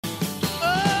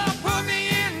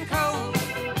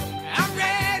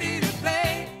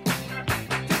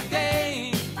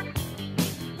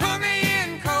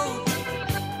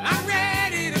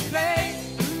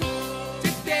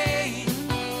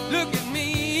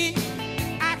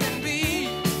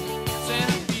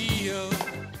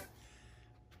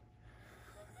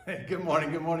Hey, good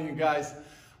morning, you guys.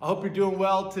 I hope you're doing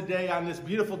well today on this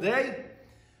beautiful day.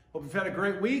 Hope you've had a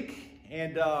great week,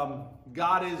 and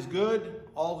God is good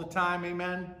all the time,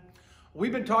 amen.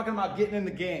 We've been talking about getting in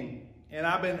the game, and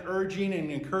I've been urging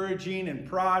and encouraging and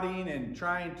prodding and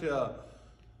trying to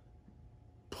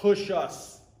push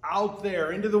us out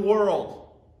there into the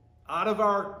world, out of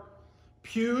our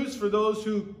pews for those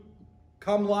who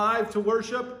come live to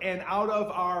worship, and out of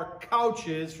our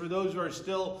couches for those who are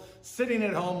still sitting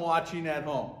at home watching at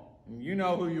home. You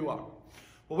know who you are.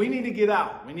 Well, we need to get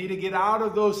out. We need to get out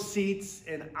of those seats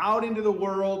and out into the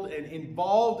world and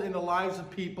involved in the lives of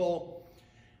people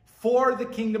for the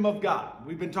kingdom of God.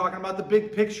 We've been talking about the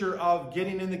big picture of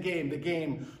getting in the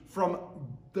game from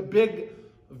the big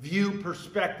view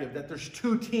perspective, that there's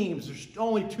two teams, there's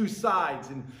only two sides,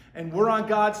 and we're on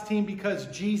God's team because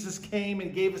Jesus came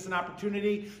and gave us an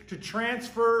opportunity to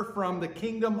transfer from the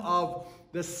kingdom of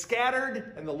the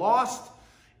scattered and the lost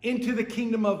into the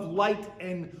kingdom of light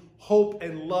and hope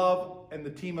and love and the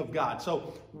team of God.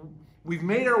 So we've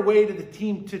made our way to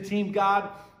Team God,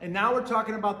 and now we're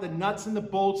talking about the nuts and the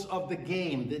bolts of the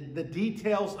game, the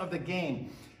details of the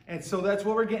game. And so that's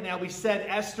what we're getting at. We said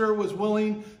Esther was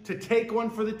willing to take one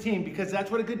for the team because that's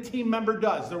what a good team member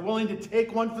does. They're willing to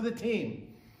take one for the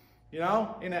team. You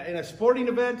know, in a sporting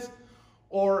event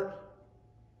or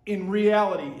in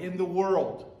reality, in the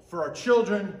world, for our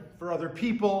children, for other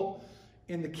people,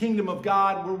 in the kingdom of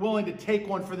God, we're willing to take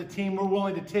one for the team. We're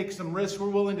willing to take some risks. We're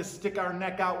willing to stick our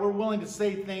neck out. We're willing to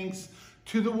say things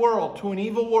to the world, to an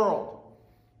evil world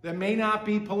that may not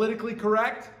be politically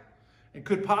correct and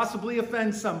could possibly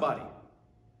offend somebody.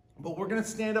 But we're going to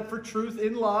stand up for truth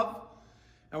in love,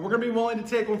 and we're going to be willing to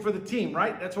take one for the team,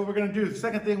 right? That's what we're going to do. The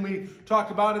second thing we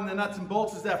talked about in the nuts and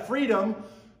bolts is that freedom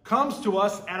comes to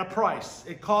us at a price.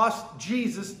 It cost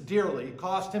Jesus dearly. It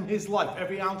cost him his life.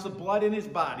 Every ounce of blood in his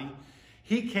body,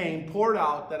 he came, poured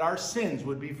out, that our sins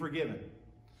would be forgiven.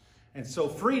 And so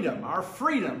freedom, our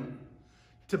freedom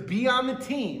to be on the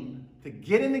team, to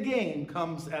get in the game,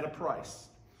 comes at a price.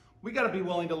 We got to be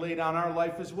willing to lay down our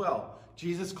life as well.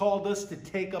 Jesus called us to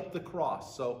take up the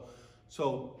cross.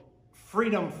 So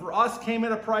freedom for us came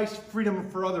at a price. Freedom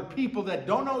for other people that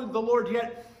don't know the Lord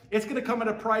yet, it's going to come at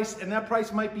a price, and that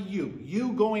price might be you.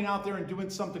 You going out there and doing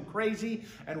something crazy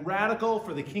and radical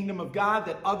for the kingdom of God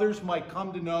that others might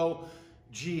come to know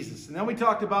Jesus. And then we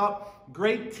talked about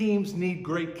great teams need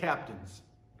great captains.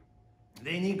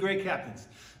 They need great captains.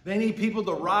 They need people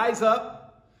to rise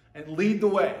up and lead the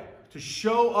way, to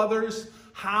show others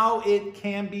how it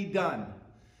can be done,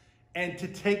 and to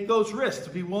take those risks, to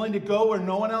be willing to go where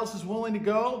no one else is willing to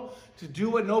go, to do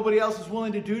what nobody else is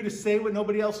willing to do, to say what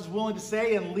nobody else is willing to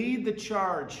say, and lead the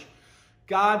charge.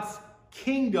 God's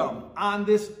kingdom on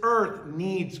this earth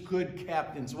needs good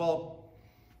captains. Well,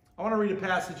 I want to read a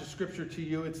passage of scripture to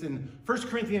you. It's in 1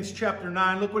 Corinthians chapter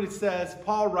 9. Look what it says.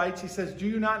 Paul writes, he says, "Do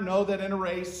you not know that in a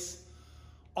race,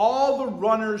 all the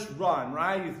runners run,"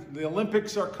 right? The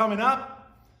Olympics are coming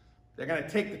up. They're going to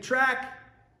take the track.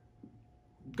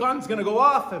 Gun's going to go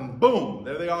off, and boom,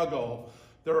 there they all go.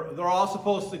 They're all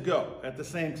supposed to go at the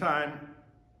same time,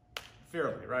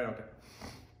 fairly, right? Okay.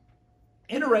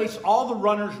 In a race, all the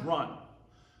runners run,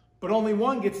 but only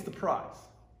one gets the prize.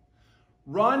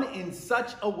 Run in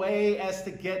such a way as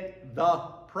to get the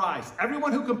prize.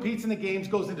 Everyone who competes in the games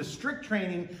goes into strict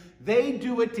training. They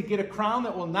do it to get a crown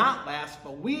that will not last,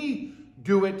 but we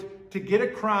do it to get a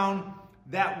crown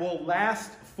that will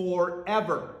last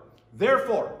forever.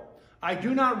 Therefore, I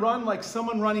do not run like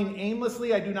someone running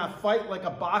aimlessly. I do not fight like a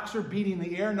boxer beating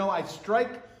the air. No, I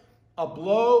strike a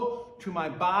blow to my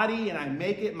body and I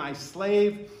make it my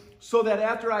slave, so that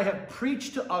after I have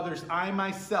preached to others, I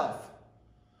myself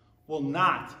will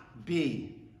not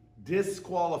be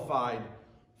disqualified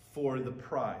for the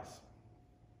prize.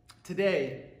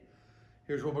 Today,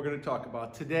 here's what we're going to talk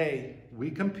about. Today, we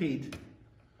compete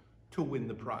to win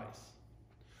the prize.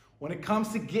 When it comes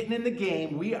to getting in the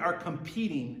game, we are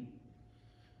competing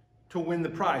to win the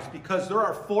prize, because there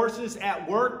are forces at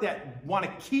work that want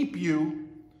to keep you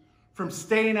from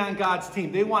staying on God's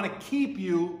team. They want to keep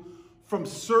you from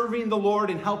serving the Lord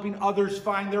and helping others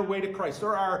find their way to Christ.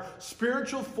 There are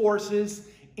spiritual forces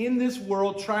in this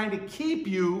world trying to keep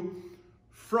you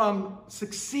from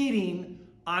succeeding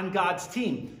on God's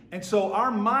team. And so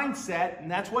our mindset, and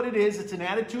that's what it is, it's an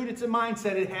attitude, it's a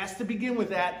mindset, it has to begin with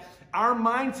that. Our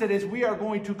mindset is we are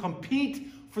going to compete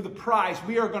for the prize.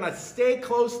 We are going to stay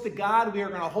close to God. We are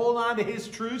going to hold on to his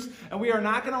truths, and we are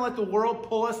not going to let the world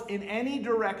pull us in any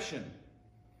direction.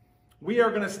 We are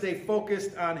going to stay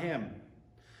focused on him.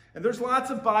 And there's lots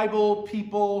of Bible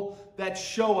people that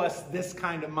show us this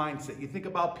kind of mindset. You think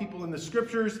about people in the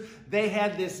scriptures, they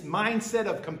had this mindset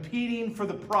of competing for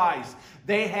the prize.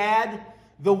 They had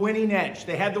the winning edge.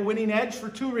 They had the winning edge for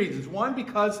two reasons. One,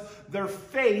 because their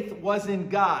faith was in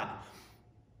God.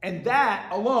 And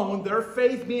that alone, their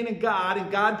faith being in God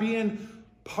and God being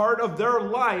part of their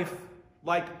life,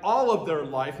 like all of their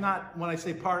life, not when I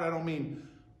say part, I don't mean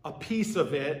a piece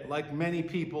of it, like many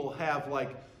people have,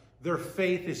 like their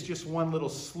faith is just one little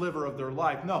sliver of their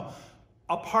life. No,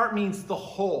 a part means the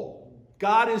whole.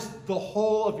 God is the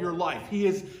whole of your life. He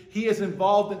is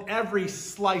involved in every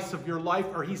slice of your life,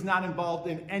 or he's not involved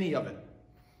in any of it.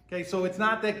 Okay, so it's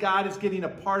not that God is getting a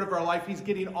part of our life, he's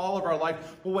getting all of our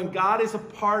life. But when God is a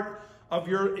part of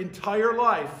your entire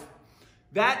life,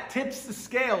 that tips the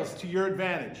scales to your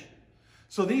advantage.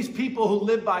 So these people who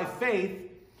live by faith,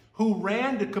 who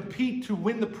ran to compete to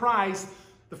win the prize,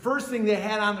 the first thing they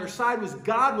had on their side was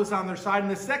God was on their side.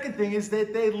 And the second thing is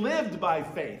that they lived by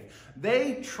faith.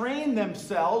 They trained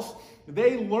themselves,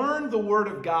 they learned the word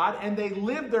of God, and they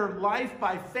lived their life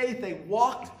by faith. They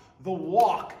walked the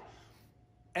walk.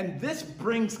 And this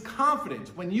brings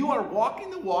confidence. When you are walking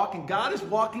the walk and God is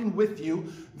walking with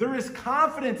you, there is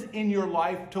confidence in your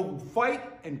life to fight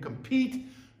and compete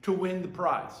to win the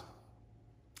prize.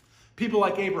 People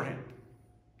like Abraham,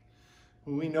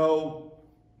 who we know,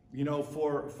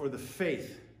 for the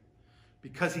faith,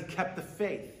 because he kept the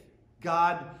faith.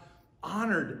 God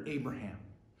honored Abraham.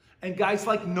 And guys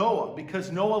like Noah,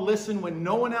 because Noah listened when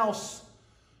everyone else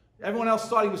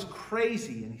thought he was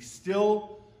crazy, and he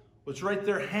still was right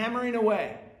there hammering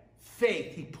away.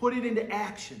 Faith, he put it into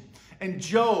action. And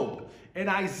Job and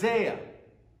Isaiah,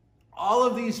 all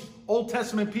of these Old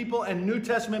Testament people and New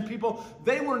Testament people,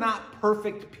 they were not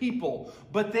perfect people,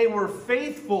 but they were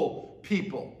faithful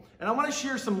people. And I want to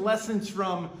share some lessons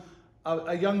from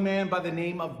a young man by the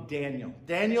name of Daniel.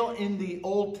 Daniel in the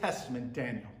Old Testament,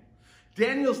 Daniel.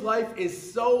 Daniel's life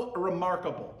is so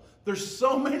remarkable. There's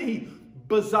so many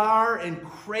bizarre and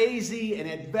crazy and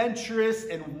adventurous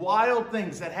and wild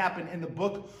things that happen in the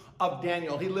book of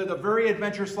Daniel. He lived a very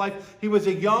adventurous life. He was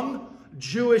a young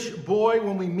Jewish boy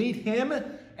when we meet him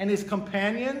and his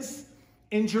companions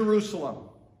in Jerusalem.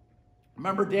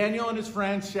 Remember Daniel and his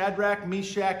friends, Shadrach,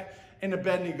 Meshach, and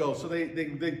Abednego. So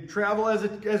they travel as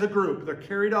a group. They're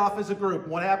carried off as a group.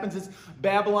 What happens is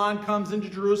Babylon comes into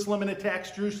Jerusalem and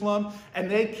attacks Jerusalem,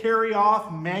 and they carry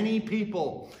off many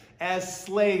people as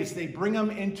slaves. They bring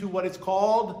them into what is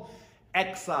called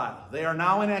exile. They are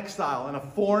now in exile in a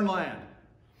foreign land.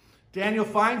 Daniel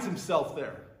finds himself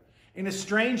there in a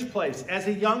strange place as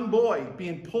a young boy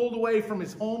being pulled away from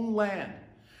his homeland.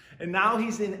 And now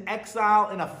he's in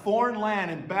exile in a foreign land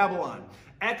in Babylon.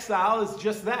 Exile is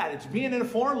just that. It's being in a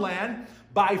foreign land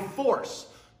by force,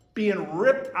 being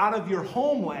ripped out of your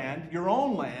homeland, your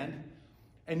own land,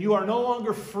 and you are no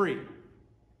longer free.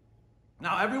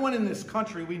 Now, everyone in this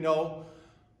country, we know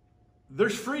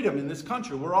there's freedom in this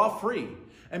country. We're all free.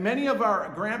 And many of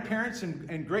our grandparents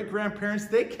and great-grandparents,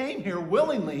 they came here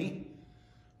willingly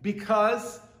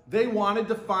because they wanted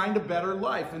to find a better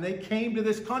life. And they came to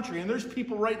this country. And there's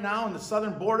people right now on the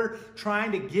southern border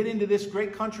trying to get into this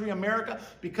great country, America,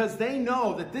 because they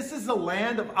know that this is a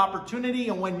land of opportunity.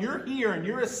 And when you're here and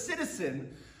you're a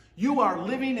citizen, you are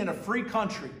living in a free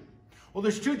country. Well,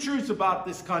 there's two truths about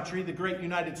this country, the great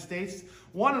United States.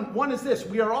 One is this: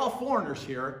 we are all foreigners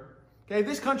here. Okay,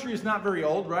 this country is not very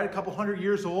old, right? A couple hundred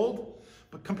years old.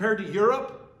 But compared to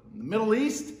Europe, the Middle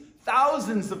East,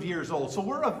 thousands of years old. So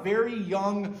we're a very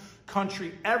young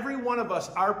country. Every one of us,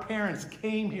 our parents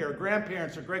came here,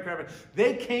 grandparents or great-grandparents,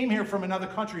 they came here from another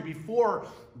country before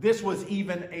this was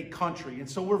even a country. And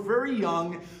so we're very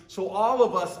young, so all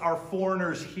of us are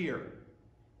foreigners here.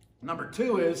 Number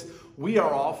two is we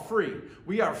are all free.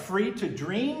 We are free to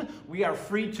dream. We are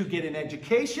free to get an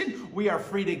education. We are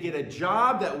free to get a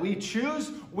job that we choose.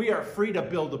 We are free to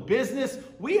build a business.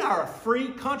 We are a free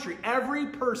country. Every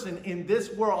person in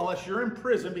this world, unless you're in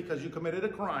prison because you committed a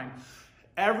crime,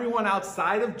 everyone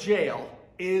outside of jail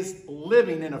is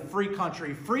living in a free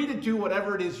country, free to do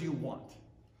whatever it is you want.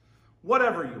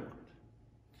 Whatever you want.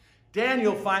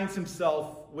 Daniel finds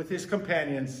himself with his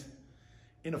companions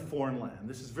in a foreign land.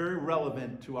 This is very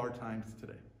relevant to our times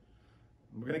today.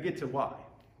 We're going to get to why.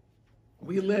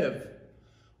 We live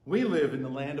in the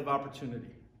land of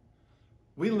opportunity.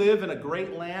 We live in a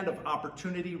great land of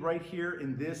opportunity right here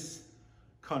in this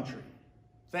country.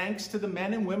 Thanks to the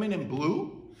men and women in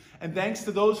blue, and thanks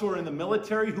to those who are in the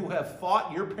military who have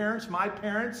fought, your parents, my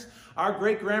parents, our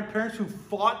great-grandparents who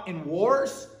fought in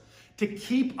wars to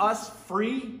keep us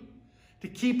free, to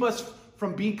keep us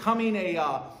from becoming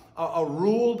a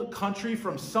ruled country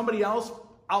from somebody else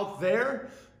out there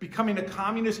becoming a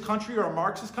communist country or a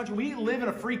Marxist country. We live in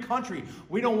a free country.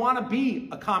 We don't want to be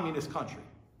a communist country.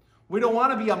 We don't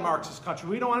want to be a Marxist country.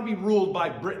 We don't want to be ruled by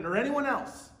Britain or anyone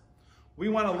else. We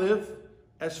want to live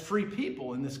as free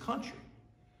people in this country.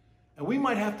 And we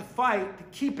might have to fight to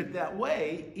keep it that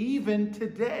way even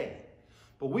today.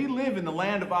 But we live in the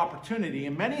land of opportunity,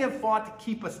 and many have fought to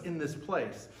keep us in this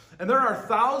place. And there are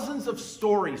thousands of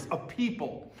stories of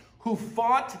people who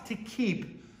fought to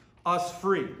keep us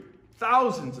free.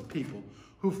 Thousands of people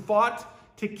who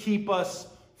fought to keep us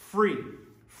free.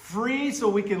 Free so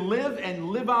we can live and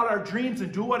live out our dreams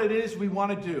and do what it is we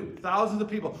want to do. Thousands of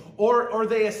people. Or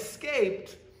they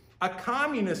escaped a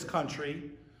communist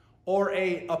country or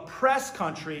a oppressed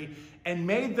country and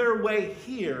made their way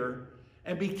here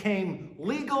and became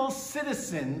legal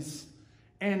citizens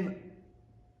and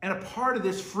a part of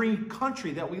this free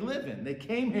country that we live in. They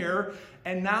came here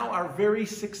and now are very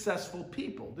successful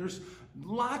people. There's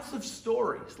lots of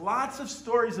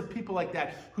stories of people like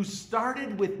that who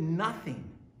started with nothing.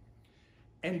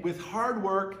 And with hard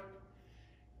work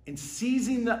and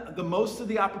seizing the most of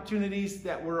the opportunities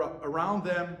that were around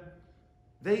them,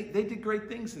 they did great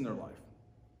things in their life.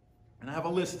 And I have a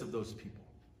list of those people.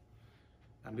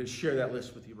 I'm going to share that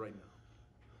list with you right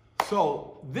now.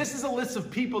 So this is a list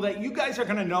of people that you guys are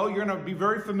going to know. You're going to be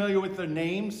very familiar with the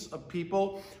names of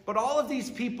people. But all of these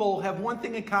people have one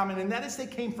thing in common, and that is they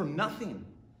came from nothing.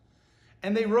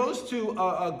 And they rose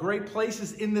to great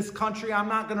places in this country. I'm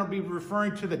not going to be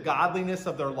referring to the godliness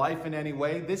of their life in any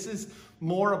way. This is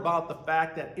more about the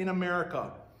fact that in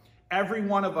America, every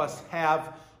one of us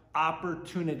have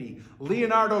opportunity.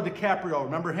 Leonardo DiCaprio,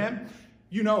 remember him?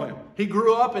 You know him. He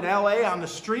grew up in LA on the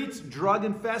streets,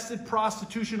 drug-infested,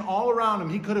 prostitution all around him.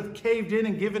 He could have caved in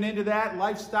and given into that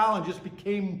lifestyle and just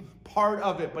became part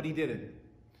of it, but he didn't.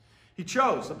 He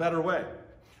chose a better way.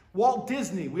 Walt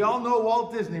Disney, we all know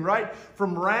Walt Disney, right?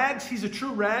 From rags, he's a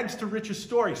true rags to riches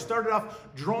story. Started off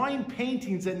drawing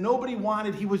paintings that nobody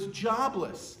wanted. He was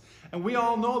jobless. And we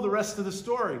all know the rest of the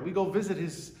story. We go visit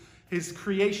his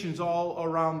creations all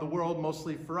around the world,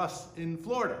 mostly for us in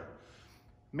Florida.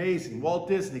 Amazing. Walt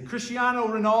Disney. Cristiano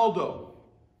Ronaldo.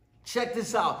 Check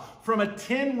this out. From a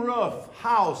tin roof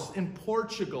house in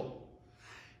Portugal.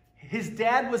 His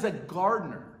dad was a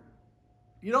gardener.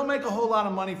 You don't make a whole lot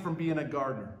of money from being a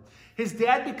gardener. His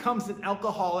dad becomes an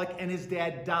alcoholic and his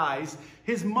dad dies.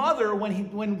 His mother,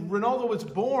 when Ronaldo was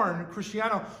born,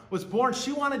 Cristiano was born,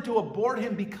 she wanted to abort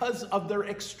him because of their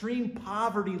extreme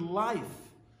poverty life.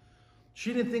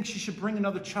 She didn't think she should bring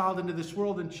another child into this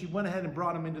world, and she went ahead and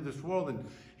brought him into this world, and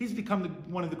he's become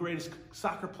one of the greatest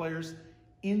soccer players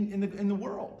in the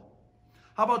world.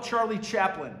 How about Charlie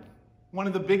Chaplin? One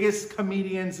of the biggest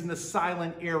comedians in the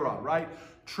silent era, right?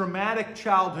 Traumatic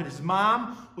childhood. His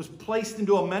mom was placed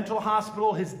into a mental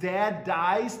hospital. His dad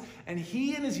dies, and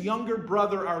he and his younger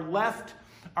brother are left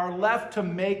to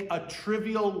make a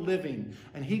trivial living.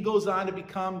 And he goes on to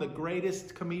become the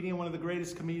greatest comedian, one of the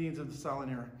greatest comedians of the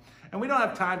silent era. And we don't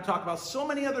have time to talk about so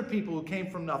many other people who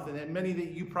came from nothing, and many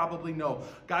that you probably know.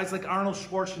 Guys like Arnold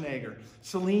Schwarzenegger,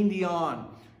 Celine Dion,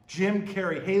 Jim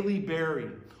Carrey, Halle Berry.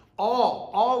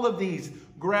 All of these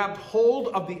grabbed hold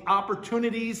of the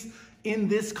opportunities in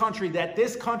this country that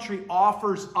this country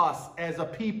offers us as a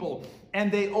people,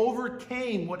 and they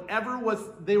overcame whatever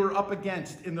they were up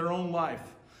against in their own life.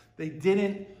 They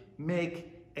didn't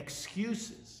make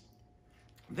excuses.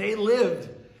 They lived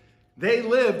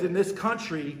in this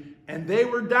country, and they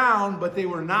were down, but they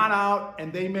were not out,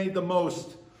 and they made the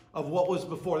most of what was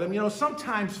before them. You know,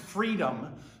 sometimes freedom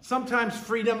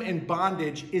and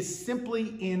bondage is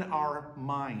simply in our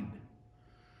mind.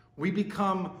 We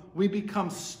become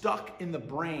stuck in the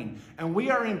brain, and we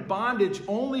are in bondage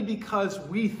only because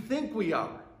we think we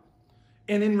are.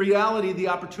 And in reality, the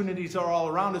opportunities are all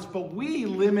around us, but we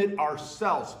limit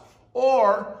ourselves,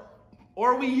 or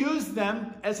we use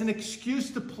them as an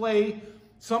excuse to play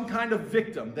some kind of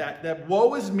victim, that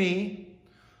woe is me,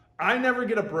 I never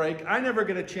get a break, I never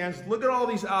get a chance, look at all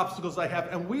these obstacles I have,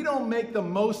 and we don't make the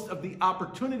most of the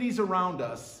opportunities around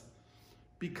us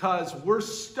because we're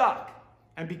stuck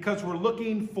and because we're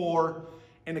looking for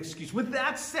an excuse. With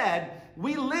that said,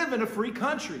 we live in a free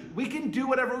country. We can do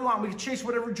whatever we want. We can chase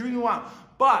whatever dream we want.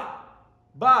 But,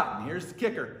 and here's the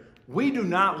kicker, we do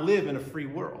not live in a free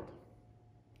world.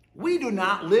 We do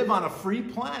not live on a free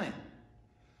planet.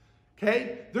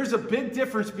 Okay? There's a big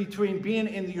difference between being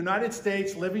in the United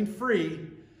States, living free,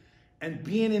 and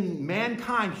being in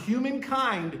mankind,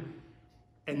 humankind,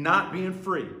 and not being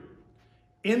free.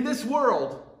 In this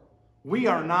world, we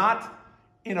are not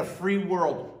in a free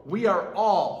world. We are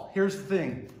all, here's the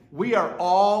thing, We are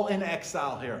all in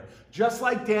exile here. Just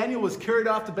like Daniel was carried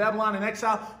off to Babylon in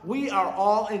exile, we are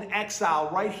all in exile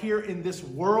right here in this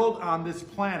world, on this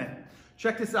planet.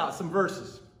 Check this out, some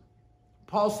verses.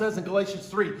 Paul says in Galatians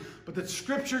 3, but the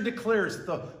scripture declares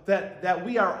that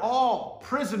we are all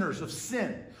prisoners of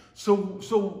sin.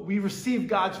 So we receive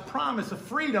God's promise of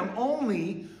freedom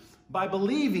only by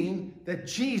believing that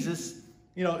Jesus,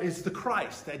 is the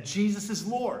Christ, that Jesus is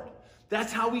Lord.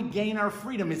 That's how we gain our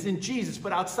freedom, is in Jesus.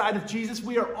 But outside of Jesus,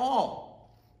 we are all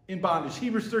in bondage.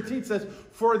 Hebrews 13 says,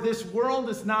 for this world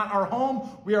is not our home.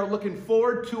 We are looking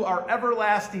forward to our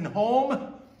everlasting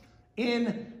home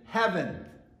in heaven.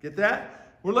 Get that?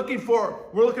 We're looking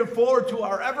forward to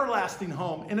our everlasting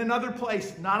home in another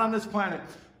place, not on this planet.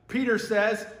 Peter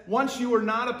says, once you were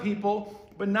not a people,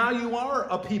 but now you are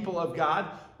a people of God.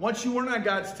 Once you weren't on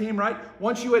God's team, right?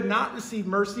 Once you had not received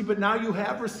mercy, but now you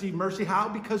have received mercy. How?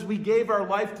 Because we gave our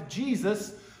life to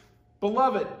Jesus.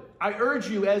 Beloved, I urge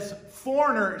you as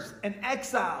foreigners and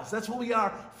exiles, that's what we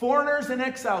are, foreigners and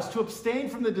exiles, to abstain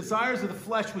from the desires of the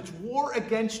flesh which war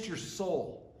against your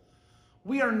soul.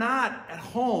 We are not at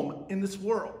home in this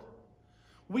world.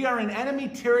 We are in enemy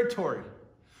territory.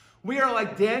 We are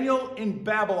like Daniel in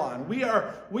Babylon. We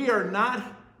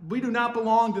do not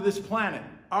belong to this planet.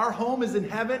 Our home is in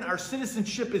heaven. Our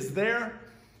citizenship is there.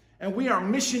 And we are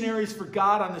missionaries for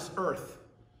God on this earth.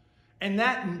 And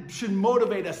that should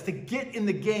motivate us to get in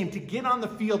the game, to get on the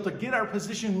field, to get our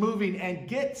position moving, and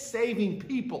get saving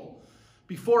people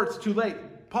before it's too late.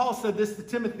 Paul said this to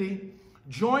Timothy,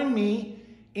 join me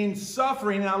in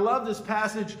suffering, and I love this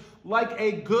passage, like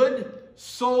a good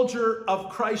soldier of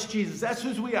Christ Jesus. That's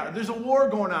who we are. There's a war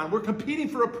going on. We're competing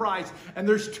for a prize, and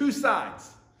there's two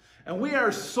sides. And we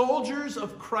are soldiers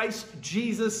of Christ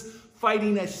Jesus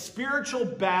fighting a spiritual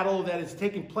battle that is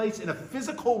taking place in a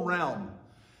physical realm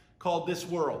called this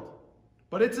world.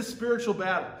 But it's a spiritual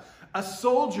battle. A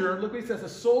soldier, look what he says, a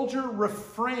soldier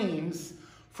refrains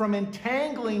from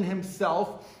entangling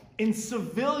himself in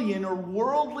civilian or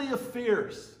worldly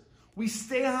affairs. We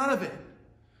stay out of it.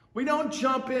 We don't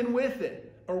jump in with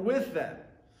it or with them.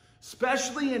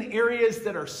 Especially in areas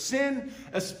that are sin,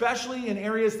 especially in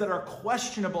areas that are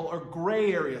questionable or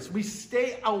gray areas. We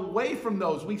stay away from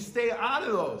those. We stay out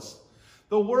of those.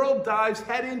 The world dives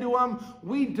head into them.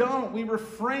 We don't. We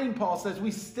refrain, Paul says.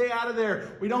 We stay out of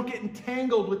there. We don't get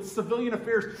entangled with civilian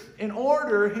affairs in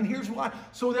order, and here's why,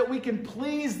 so that we can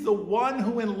please the one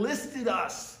who enlisted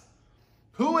us.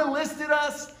 Who enlisted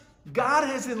us? God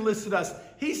has enlisted us.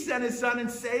 He sent his son and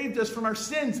saved us from our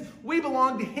sins. We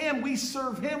belong to him. We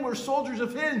serve him. We're soldiers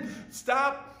of him.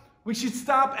 We should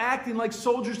stop acting like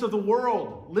soldiers of the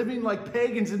world, living like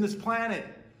pagans in this planet.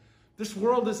 This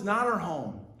world is not our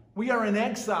home. We are in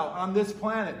exile on this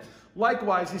planet.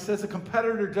 Likewise, he says, a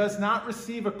competitor does not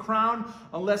receive a crown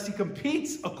unless he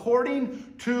competes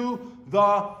according to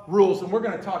the rules. And we're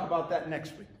going to talk about that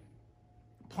next week.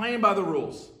 Playing by the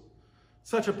rules.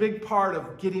 Such a big part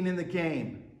of getting in the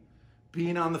game,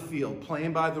 being on the field,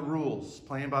 playing by the rules,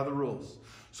 playing by the rules.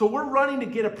 So we're running to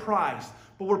get a prize,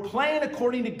 but we're playing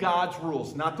according to God's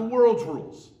rules, not the world's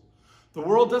rules. The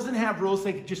world doesn't have rules.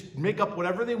 They can just make up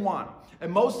whatever they want.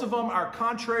 And most of them are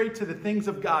contrary to the things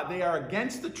of God. They are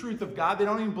against the truth of God. They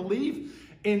don't even believe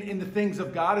in the things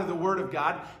of God or the word of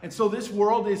God. And so this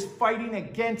world is fighting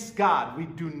against God. We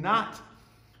do not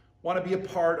want to be a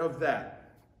part of that.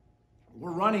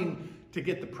 We're running to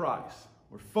get the prize.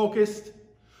 We're focused,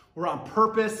 we're on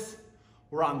purpose,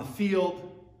 we're on the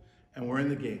field, and we're in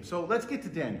the game. So let's get to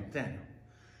Daniel.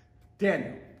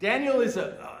 Daniel is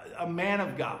a man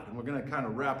of God, and we're going to kind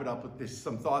of wrap it up with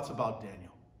some thoughts about Daniel.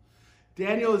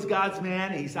 Daniel is God's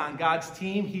man. He's on God's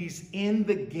team. He's in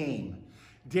the game.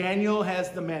 Daniel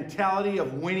has the mentality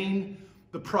of winning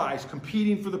the prize,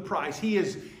 competing for the prize. He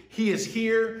is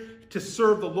here to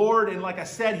serve the Lord, and like I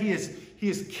said, he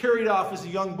is carried off as a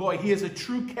young boy. He is a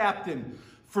true captain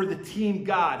for the team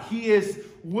God. He is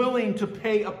willing to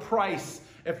pay a price.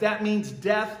 If that means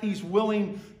death, he's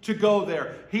willing to go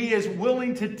there. He is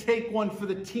willing to take one for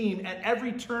the team at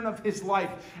every turn of his life.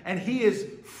 And he is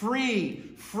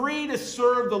free to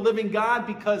serve the living God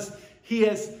because he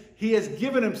has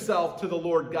given himself to the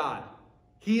Lord God.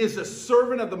 He is a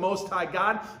servant of the Most High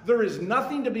God. There is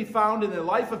nothing to be found in the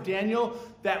life of Daniel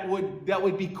that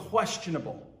would be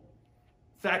questionable.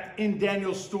 In fact, in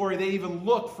Daniel's story, they even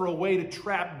look for a way to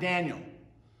trap Daniel,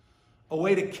 a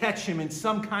way to catch him in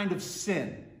some kind of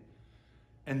sin.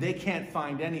 And they can't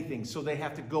find anything, so they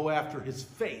have to go after his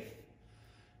faith.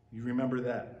 You remember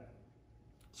that?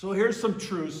 So here's some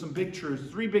truths, some big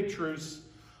truths, 3 big truths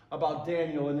about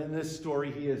Daniel. And in this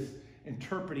story, he is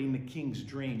interpreting the king's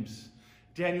dreams.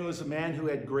 Daniel is a man who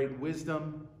had great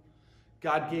wisdom,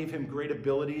 God gave him great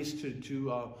abilities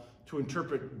to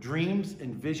interpret dreams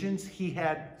and visions. He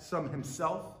had some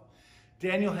himself.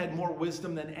 Daniel had more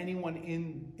wisdom than anyone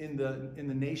in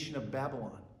the nation of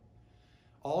Babylon.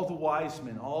 All the wise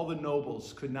men, all the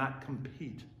nobles could not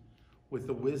compete with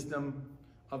the wisdom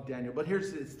of Daniel. But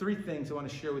here's three things I want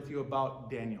to share with you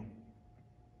about Daniel.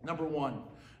 Number one,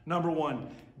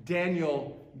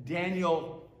 Daniel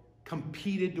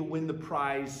competed to win the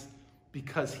prize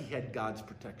because he had God's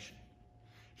protection.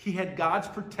 He had God's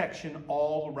protection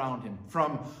all around him.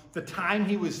 From the time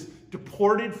he was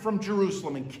deported from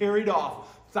Jerusalem and carried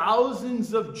off,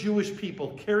 thousands of Jewish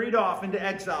people carried off into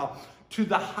exile to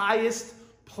the highest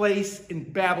place in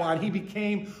Babylon. He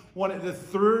became one of the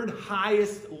third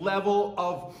highest level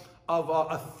of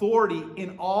authority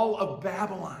in all of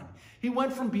Babylon. He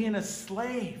went from being a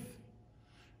slave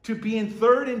to being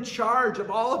third in charge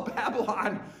of all of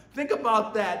Babylon. Think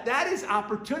about that. That is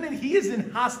opportunity. He is in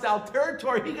hostile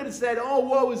territory. He could have said, oh,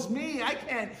 woe is me. I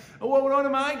can't. What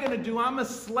am I going to do? I'm a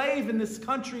slave in this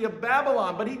country of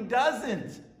Babylon. But he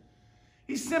doesn't.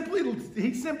 He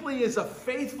simply is a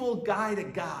faithful guy to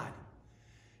God.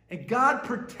 And God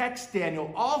protects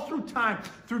Daniel all through time,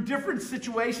 through different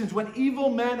situations. When evil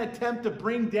men attempt to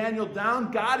bring Daniel down,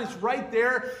 God is right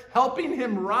there helping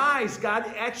him rise.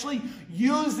 God actually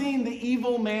using the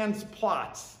evil man's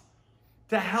plots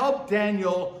to help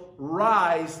Daniel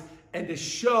rise and to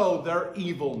show their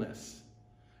evilness.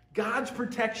 God's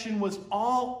protection was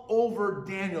all over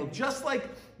Daniel. Just like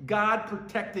God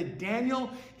protected Daniel,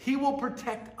 he will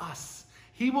protect us.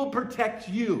 He will protect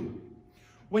you.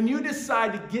 When you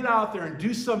decide to get out there and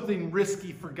do something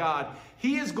risky for God,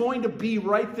 he is going to be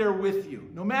right there with you.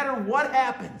 No matter what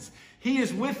happens, he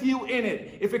is with you in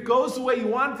it. If it goes the way you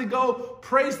want it to go,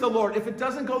 praise the Lord. If it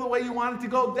doesn't go the way you want it to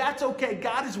go, that's okay.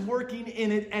 God is working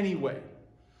in it anyway.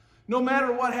 No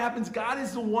matter what happens, God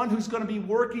is the one who's going to be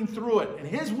working through it. And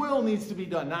his will needs to be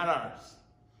done, not ours.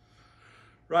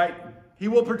 Right? He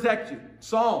will protect you.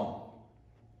 Psalm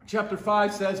Chapter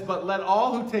 5 says, but let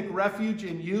all who take refuge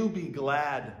in you be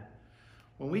glad.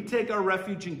 When we take our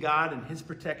refuge in God and his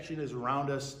protection is around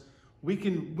us, we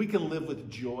can live with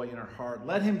joy in our heart.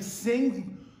 Let him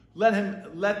sing, let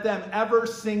them ever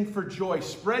sing for joy.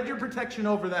 Spread your protection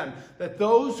over them, that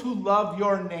those who love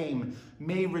your name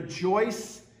may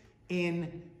rejoice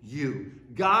in you.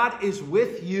 God is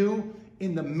with you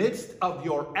in the midst of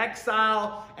your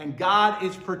exile, and God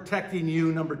is protecting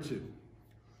you. Number two.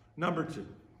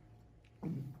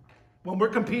 When we're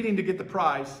competing to get the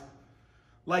prize,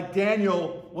 like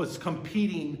Daniel was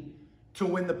competing to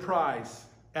win the prize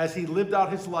as he lived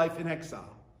out his life in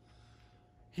exile,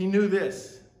 he knew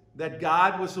this, that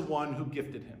God was the one who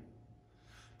gifted him.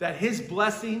 That his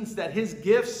blessings, that his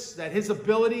gifts, that his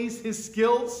abilities, his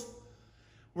skills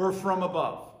were from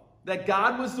above. That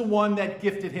God was the one that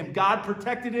gifted him. God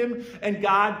protected him and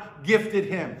God gifted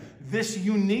him. This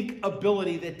unique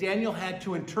ability that Daniel had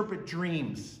to interpret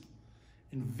dreams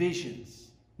and visions.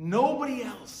 Nobody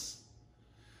else.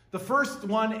 The first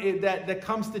one that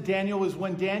comes to Daniel is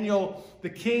when Daniel, the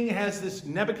king,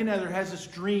 Nebuchadnezzar has this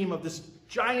dream of this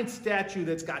giant statue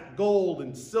that's got gold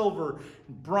and silver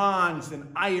and bronze and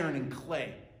iron and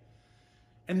clay.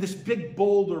 And this big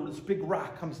boulder, this big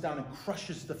rock comes down and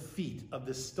crushes the feet of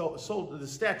the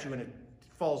statue and it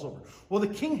falls over. Well, the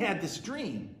king had this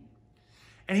dream.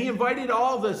 And he invited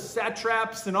all the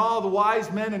satraps and all the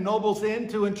wise men and nobles in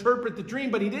to interpret the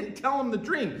dream, but he didn't tell them the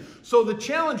dream. So the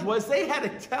challenge was they had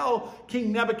to tell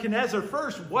King Nebuchadnezzar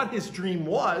first what his dream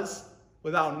was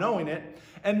without knowing it,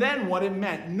 and then what it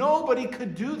meant. Nobody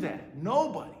could do that.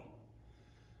 Nobody.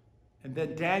 And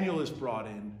then Daniel is brought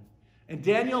in. And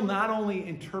Daniel not only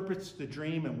interprets the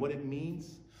dream and what it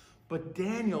means, but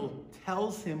Daniel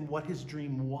tells him what his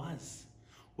dream was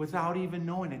without even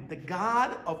knowing it. The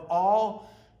God of all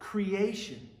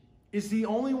creation is the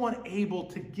only one able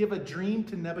to give a dream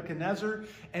to Nebuchadnezzar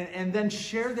and then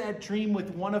share that dream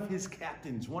with one of his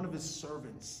captains, one of his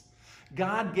servants.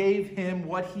 God gave him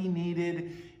what he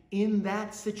needed in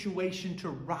that situation to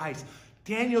rise.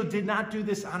 Daniel did not do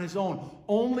this on his own.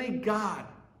 Only God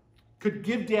could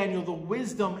give Daniel the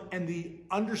wisdom and the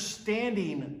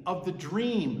understanding of the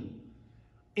dream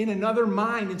in another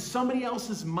mind, in somebody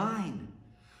else's mind,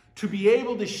 to be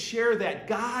able to share that.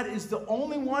 God is the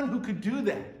only one who could do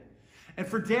that. And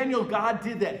for Daniel, God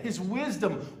did that. His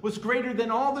wisdom was greater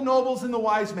than all the nobles and the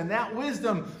wise men. That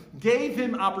wisdom gave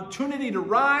him opportunity to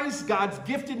rise, God's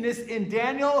giftedness in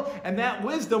Daniel, and that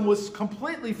wisdom was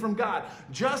completely from God.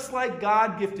 Just like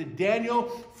God gifted Daniel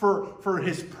for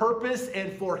his purpose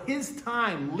and for his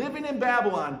time living in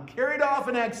Babylon, carried off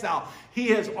in exile, he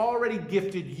has already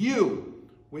gifted you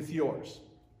with yours.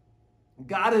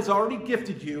 God has already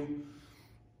gifted you.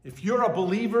 If you're a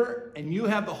believer and you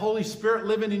have the Holy Spirit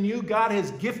living in you, God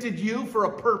has gifted you for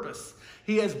a purpose.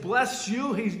 He has blessed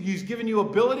you. He's given you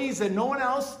abilities that no one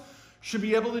else should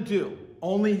be able to do,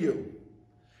 only you.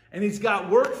 And He's got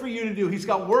work for you to do. He's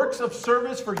got works of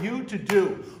service for you to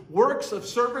do. Works of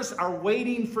service are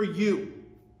waiting for you.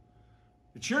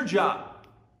 It's your job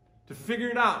to figure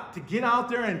it out, to get out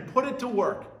there and put it to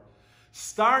work.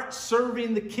 Start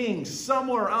serving the King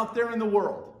somewhere out there in the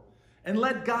world. And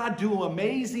let God do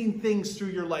amazing things through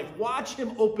your life. Watch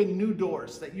Him open new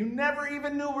doors that you never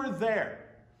even knew were there.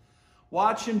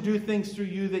 Watch Him do things through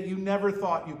you that you never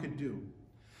thought you could do.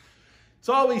 It's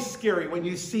always scary when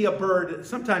you see a bird,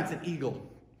 sometimes an eagle,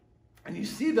 and you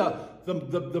see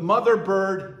the mother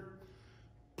bird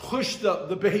push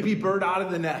the baby bird out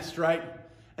of the nest, right?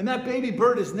 And that baby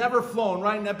bird has never flown,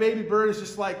 right? And that baby bird is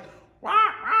just like, wah,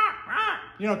 wah, wah,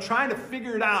 you know, trying to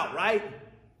figure it out, right?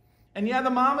 And yeah, the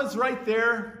mama's right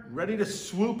there, ready to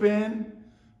swoop in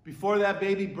before that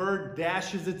baby bird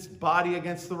dashes its body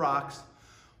against the rocks.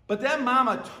 But that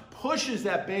mama pushes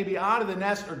that baby out of the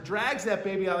nest or drags that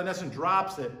baby out of the nest and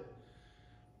drops it.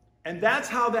 And that's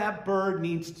how that bird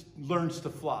learns to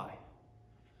fly.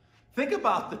 Think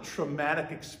about the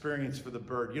traumatic experience for the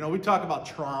bird. You know, we talk about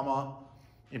trauma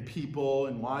in people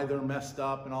and why they're messed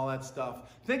up and all that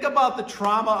stuff. Think about the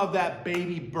trauma of that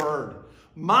baby bird.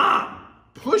 Mom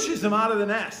pushes him out of the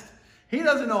nest. He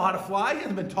doesn't know how to fly. He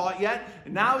hasn't been taught yet.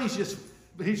 And now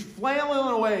he's flailing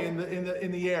away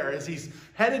in the air as he's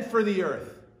headed for the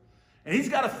earth. And he's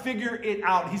got to figure it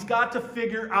out. He's got to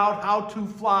figure out how to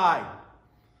fly.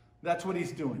 That's what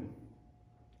he's doing.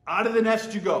 Out of the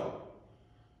nest you go.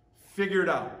 Figure it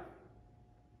out.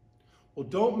 Well,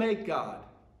 don't make God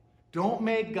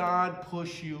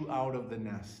push you out of the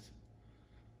nest.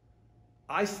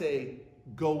 I say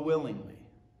go willingly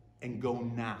and go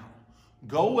now.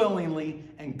 Go willingly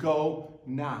and go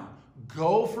now.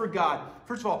 Go for God.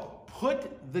 First of all,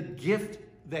 put the gift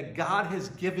that God has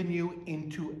given you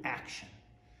into action.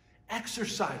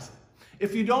 Exercise it.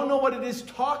 If you don't know what it is,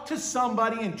 talk to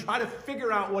somebody and try to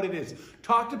figure out what it is.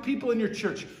 Talk to people in your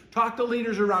church. Talk to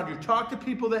leaders around you. Talk to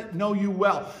people that know you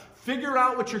well. Figure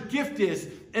out what your gift is,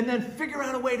 and then figure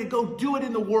out a way to go do it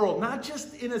in the world, not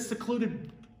just in a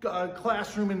secluded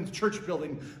classroom in the church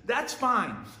building. That's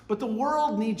fine, but the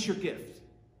world needs your gift.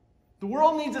 The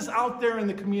world needs us out there in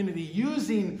the community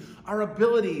using our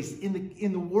abilities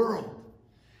in the world,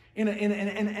 in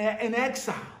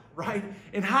exile, right?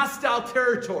 In hostile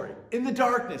territory, in the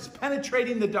darkness,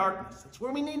 penetrating the darkness. That's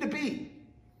where we need to be.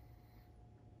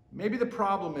 Maybe the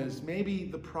problem is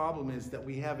that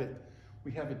we have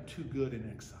it too good in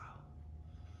exile.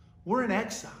 We're in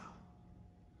exile.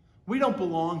 We don't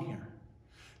belong here.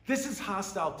 This is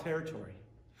hostile territory.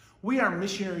 We are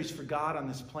missionaries for God on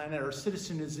this planet. Our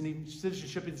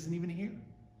citizenship isn't even here.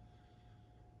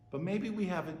 But maybe we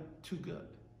have it too good.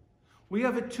 We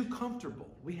have it too comfortable.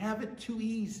 We have it too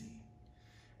easy.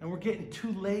 And we're getting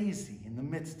too lazy in the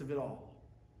midst of it all.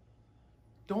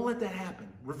 Don't let that happen.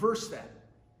 Reverse that.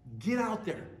 Get out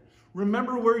there.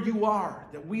 Remember where you are,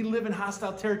 that we live in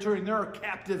hostile territory and there are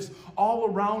captives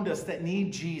all around us that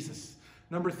need Jesus.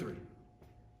 Number 3,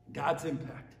 God's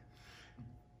impact.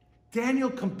 Daniel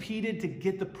competed to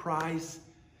get the prize,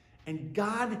 and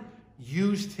God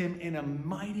used him in a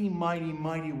mighty, mighty,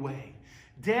 mighty way.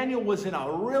 Daniel was in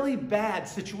a really bad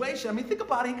situation. I mean, think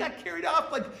about it. He got carried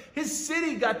off. Like, his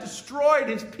city got destroyed.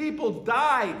 His people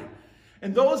died.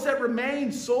 And those that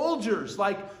remained, soldiers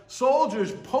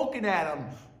poking at him,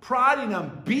 prodding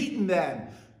them, beating them,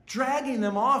 dragging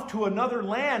them off to another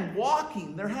land,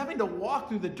 walking. They're having to walk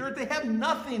through the dirt. They have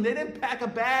nothing. They didn't pack a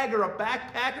bag or a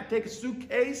backpack or take a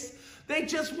suitcase. They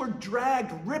just were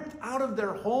dragged, ripped out of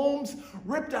their homes,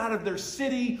 ripped out of their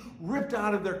city, ripped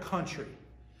out of their country,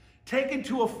 taken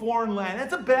to a foreign land.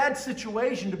 That's a bad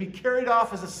situation, to be carried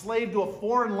off as a slave to a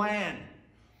foreign land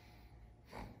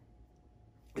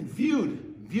and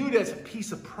viewed as a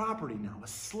piece of property now, a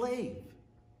slave.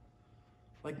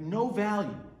 Like no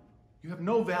value. You have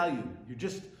no value.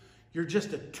 You're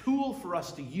just a tool for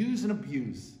us to use and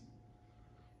abuse.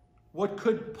 What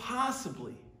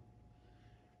possible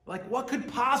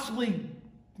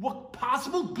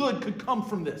good could come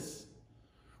from this?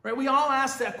 Right? We all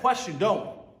ask that question, don't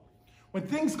we? When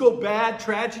things go bad,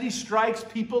 tragedy strikes,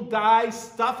 people die,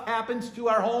 stuff happens to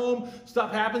our home,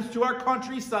 stuff happens to our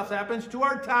country, stuff happens to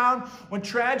our town. When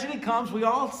tragedy comes, we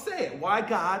all say it. Why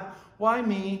God? Why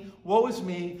me? Woe is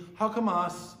me? How come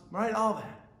us? Right? All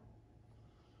that.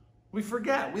 We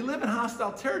forget. We live in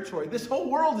hostile territory. This whole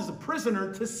world is a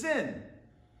prisoner to sin.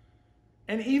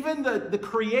 And even the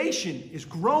creation is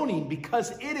groaning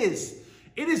because it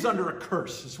it is under a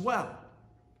curse as well.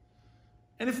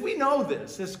 And if we know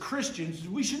this as Christians,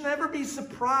 we should never be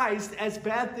surprised as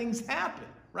bad things happen,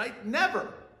 right?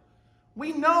 Never.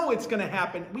 We know it's going to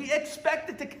happen. We expect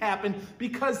it to happen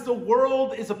because the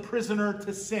world is a prisoner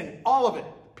to sin. All of it.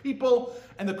 People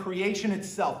and the creation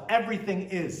itself. Everything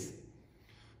is.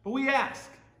 But we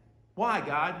ask, why,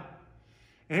 God?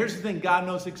 And here's the thing, God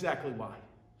knows exactly why.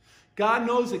 God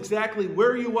knows exactly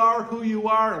where you are, who you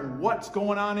are, and what's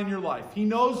going on in your life. He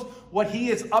knows what He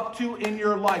is up to in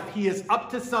your life. He is up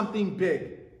to something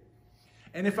big.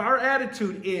 And if our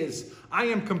attitude is, I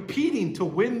am competing to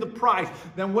win the prize,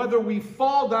 then whether we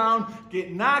fall down,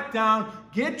 get knocked down,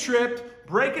 get tripped,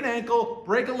 break an ankle,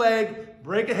 break a leg,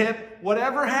 break a hip,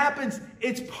 whatever happens,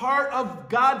 it's part of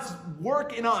God's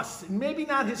work in us. And maybe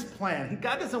not His plan.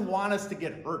 God doesn't want us to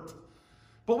get hurt.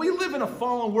 But we live in a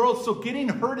fallen world, so getting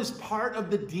hurt is part of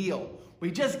the deal.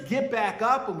 We just get back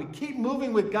up and we keep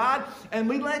moving with God, and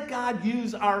we let God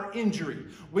use our injury.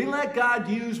 We let God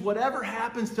use whatever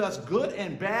happens to us, good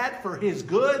and bad, for His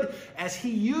good, as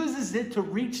He uses it to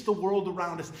reach the world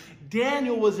around us.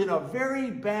 Daniel was in a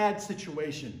very bad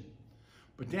situation,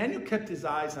 but Daniel kept his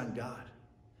eyes on God.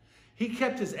 He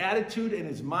kept his attitude and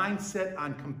his mindset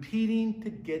on competing to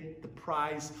get the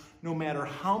prize, no matter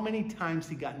how many times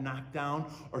he got knocked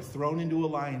down or thrown into a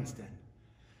lion's den.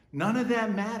 None of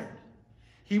that mattered.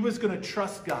 He was going to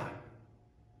trust God.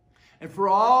 And for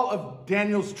all of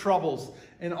Daniel's troubles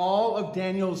and all of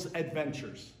Daniel's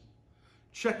adventures,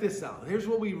 check this out. Here's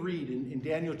what we read in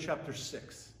Daniel chapter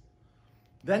 6.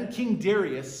 Then King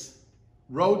Darius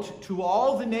wrote to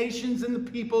all the nations and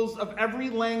the peoples of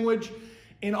every language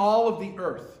in all of the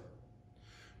earth.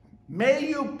 May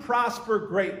you prosper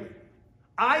greatly.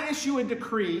 I issue a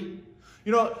decree.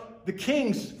 You know, the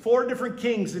kings, 4 different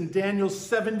kings in Daniel's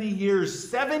 70 years.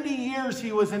 70 years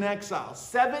he was in exile.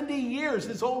 70 years,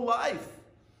 his whole life.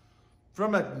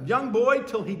 From a young boy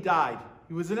till he died.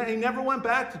 He never went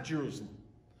back to Jerusalem.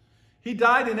 He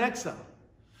died in exile.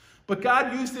 But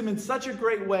God used him in such a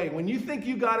great way. When you think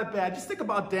you got it bad, just think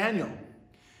about Daniel.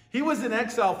 He was in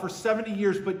exile for 70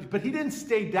 years, but he didn't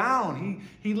stay down.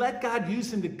 He let God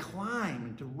use him to climb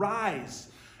and to rise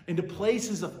into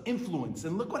places of influence.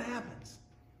 And look what happens.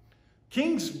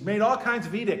 Kings made all kinds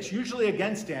of edicts, usually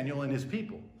against Daniel and his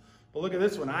people. But look at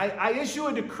this one. I issue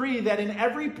a decree that in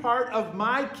every part of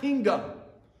my kingdom,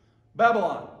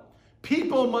 Babylon,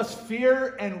 people must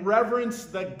fear and reverence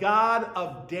the God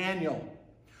of Daniel.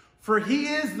 For He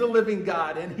is the living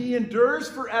God, and He endures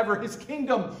forever. His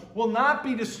kingdom will not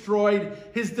be destroyed.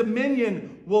 His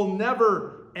dominion will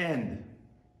never end.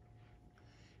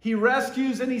 He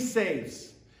rescues and He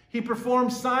saves. He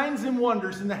performs signs and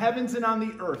wonders in the heavens and on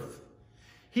the earth.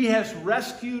 He has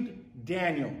rescued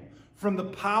Daniel from the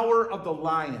power of the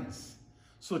lions.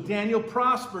 So Daniel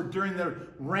prospered during the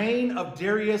reign of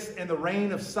Darius and the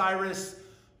reign of Cyrus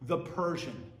the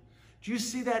Persian. Do you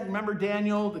see that? Remember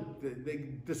Daniel,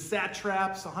 the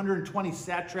satraps, 120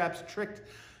 satraps tricked.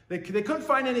 They couldn't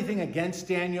find anything against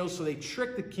Daniel, so they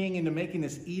tricked the king into making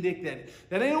this edict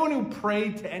that anyone who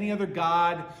prayed to any other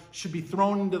god should be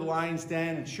thrown into the lion's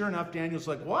den. And sure enough, Daniel's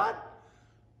like, what?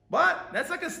 What? That's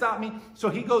not going to stop me. So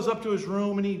he goes up to his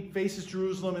room and he faces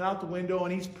Jerusalem and out the window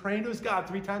and he's praying to his God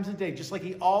 3 times a day, just like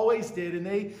he always did. And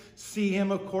they see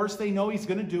him. Of course, they know he's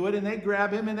going to do it. And they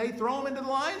grab him and they throw him into the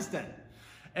lion's den.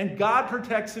 And God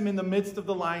protects him in the midst of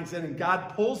the lion's den. And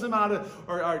God pulls him out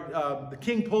of, the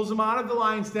king pulls him out of the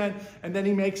lion's den. And then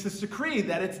he makes this decree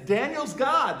that it's Daniel's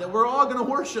God that we're all going to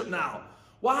worship now.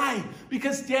 Why?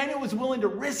 Because Daniel was willing to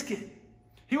risk it.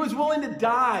 He was willing to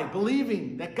die,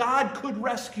 believing that God could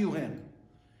rescue him,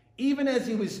 even as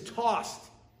he was tossed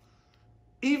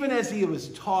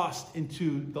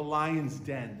into the lion's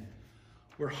den,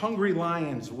 where hungry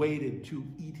lions waited to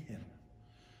eat him.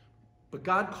 But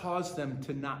God caused them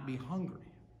to not be hungry.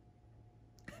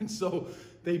 And so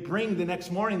they bring the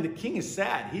next morning, the king is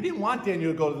sad. He didn't want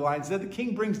Daniel to go to the lion's den. The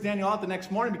king brings Daniel out the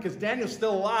next morning because Daniel's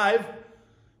still alive.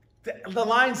 The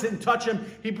lions didn't touch him.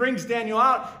 He brings Daniel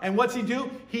out, and what's he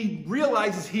do? He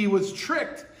realizes he was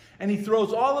tricked, and he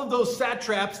throws all of those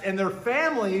satraps and their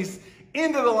families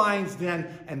into the lion's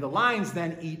den, and the lions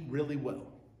then eat really well.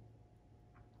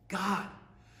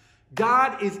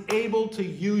 God is able to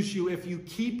use you if you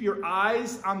keep your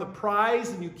eyes on the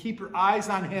prize and you keep your eyes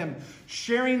on Him,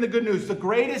 sharing the good news. The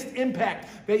greatest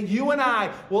impact that you and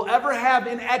I will ever have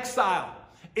in exile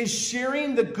is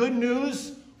sharing the good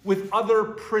news with other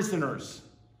prisoners.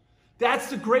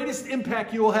 That's the greatest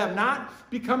impact you will have, not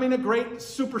becoming a great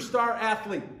superstar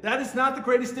athlete. That is not the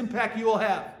greatest impact you will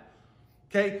have.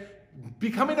 Okay?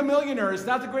 Becoming a millionaire is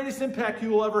not the greatest impact you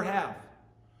will ever have.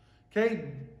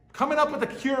 Okay? Coming up with a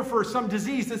cure for some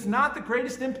disease is not the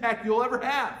greatest impact you'll ever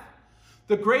have.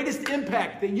 The greatest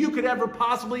impact that you could ever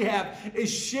possibly have is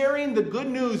sharing the good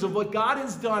news of what God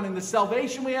has done and the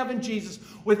salvation we have in Jesus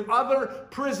with other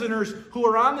prisoners who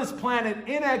are on this planet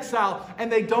in exile, and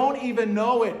they don't even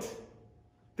know it.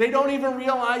 They don't even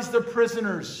realize they're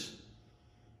prisoners.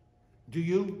 Do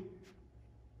you?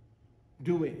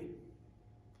 Do we?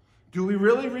 Do we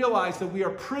really realize that we are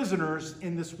prisoners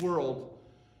in this world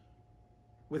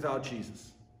without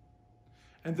Jesus?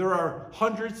 And there are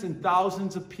hundreds and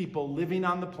thousands of people living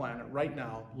on the planet right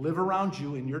now, live around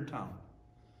you in your town.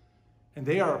 And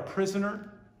they are a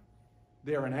prisoner,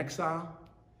 they are in exile,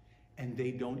 and they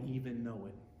don't even know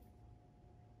it.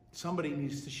 Somebody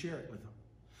needs to share it with them.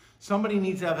 Somebody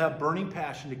needs to have burning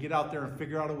passion to get out there and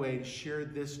figure out a way to share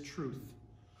this truth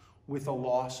with a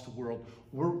lost world.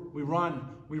 We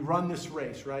run this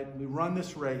race, right? We run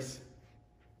this race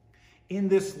in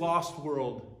this lost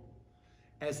world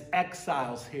as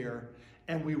exiles here,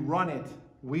 and we run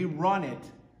it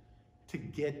to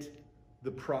get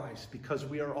the prize, because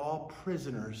we are all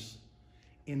prisoners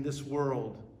in this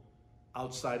world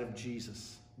outside of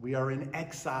Jesus. We are in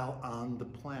exile on the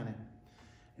planet.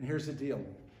 And here's the deal.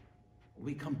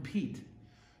 We compete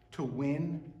to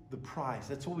win the prize.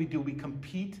 That's what we do. We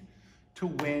compete to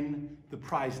win the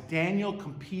prize. Daniel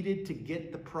competed to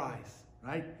get the prize,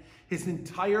 right? His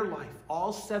entire life,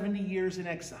 all 70 years in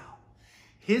exile,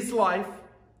 his life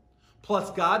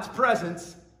plus God's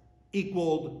presence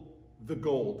equaled the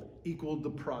gold, equaled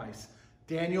the prize.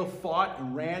 Daniel fought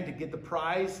and ran to get the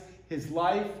prize. His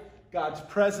life, God's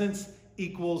presence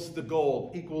equals the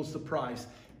gold, equals the prize.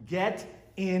 Get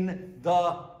in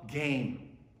the game.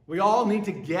 We all need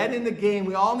to get in the game.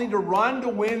 We all need to run to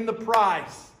win the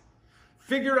prize.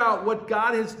 Figure out what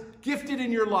God has gifted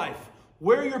in your life,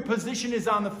 where your position is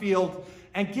on the field,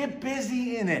 and get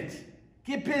busy in it.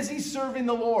 Get busy serving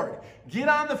the Lord. Get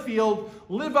on the field,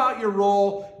 live out your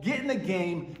role, get in the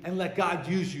game, and let God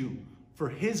use you for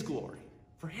His glory.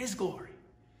 For His glory.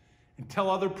 And tell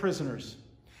other prisoners,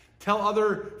 tell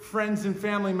other friends and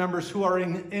family members who are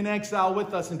in exile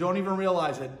with us and don't even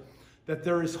realize it, that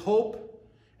there is hope,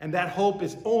 and that hope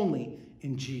is only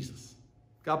in Jesus.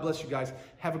 God bless you guys.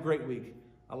 Have a great week.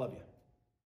 I love you.